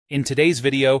In today's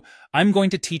video, I'm going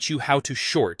to teach you how to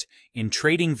short in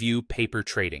TradingView paper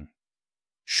trading.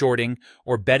 Shorting,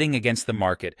 or betting against the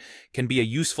market, can be a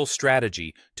useful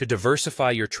strategy to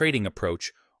diversify your trading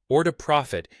approach or to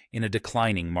profit in a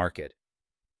declining market.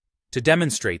 To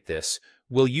demonstrate this,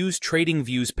 we'll use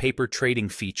TradingView's paper trading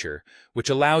feature, which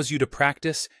allows you to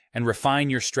practice and refine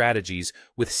your strategies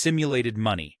with simulated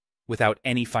money without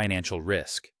any financial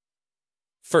risk.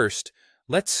 First,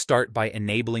 let's start by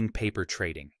enabling paper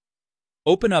trading.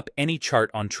 Open up any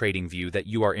chart on TradingView that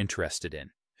you are interested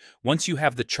in. Once you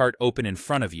have the chart open in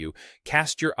front of you,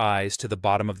 cast your eyes to the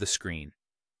bottom of the screen.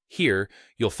 Here,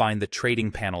 you'll find the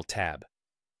Trading Panel tab.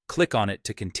 Click on it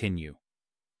to continue.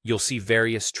 You'll see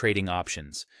various trading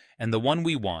options, and the one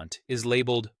we want is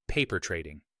labeled Paper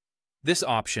Trading. This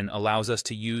option allows us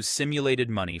to use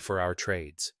simulated money for our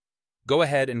trades. Go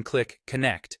ahead and click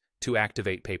Connect to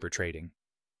activate paper trading.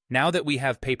 Now that we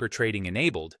have paper trading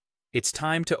enabled, it's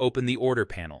time to open the order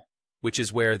panel, which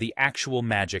is where the actual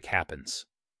magic happens.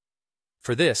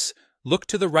 For this, look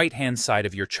to the right-hand side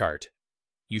of your chart.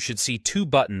 You should see two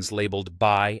buttons labeled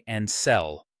Buy and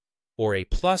Sell, or a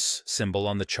plus symbol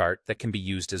on the chart that can be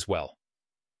used as well.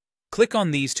 Click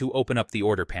on these to open up the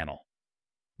order panel.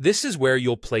 This is where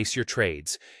you'll place your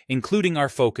trades, including our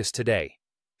focus today,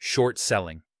 short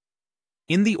selling.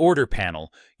 In the order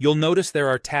panel, you'll notice there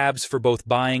are tabs for both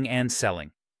buying and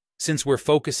selling. Since we're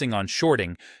focusing on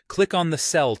shorting, click on the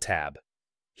Sell tab.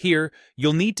 Here,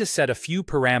 you'll need to set a few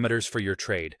parameters for your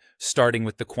trade, starting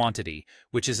with the quantity,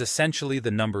 which is essentially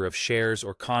the number of shares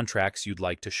or contracts you'd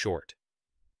like to short.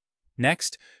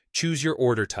 Next, choose your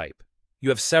order type. You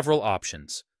have several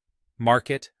options: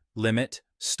 market, limit,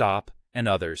 stop, and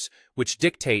others, which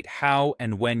dictate how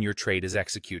and when your trade is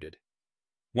executed.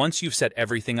 Once you've set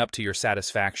everything up to your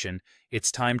satisfaction,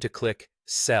 it's time to click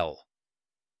Sell.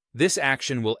 This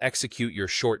action will execute your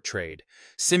short trade,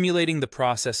 simulating the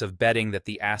process of betting that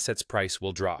the asset's price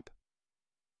will drop.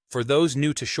 For those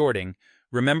new to shorting,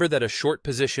 remember that a short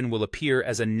position will appear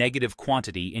as a negative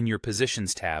quantity in your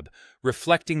Positions tab,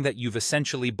 reflecting that you've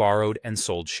essentially borrowed and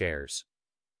sold shares.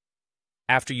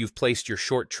 After you've placed your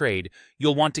short trade,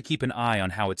 you'll want to keep an eye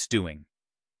on how it's doing.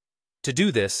 To do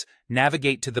this,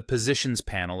 navigate to the Positions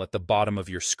panel at the bottom of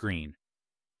your screen.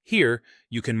 Here,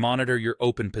 you can monitor your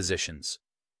open positions.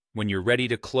 When you're ready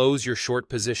to close your short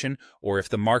position, or if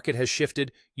the market has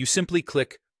shifted, you simply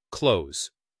click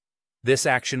Close. This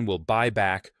action will buy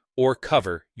back or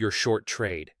cover your short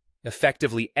trade,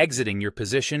 effectively exiting your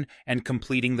position and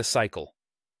completing the cycle.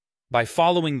 By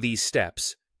following these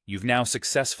steps, you've now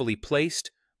successfully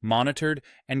placed, monitored,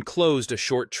 and closed a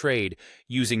short trade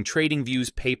using TradingView's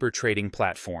paper trading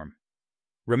platform.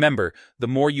 Remember, the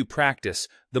more you practice,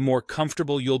 the more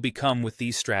comfortable you'll become with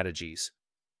these strategies.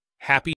 Happy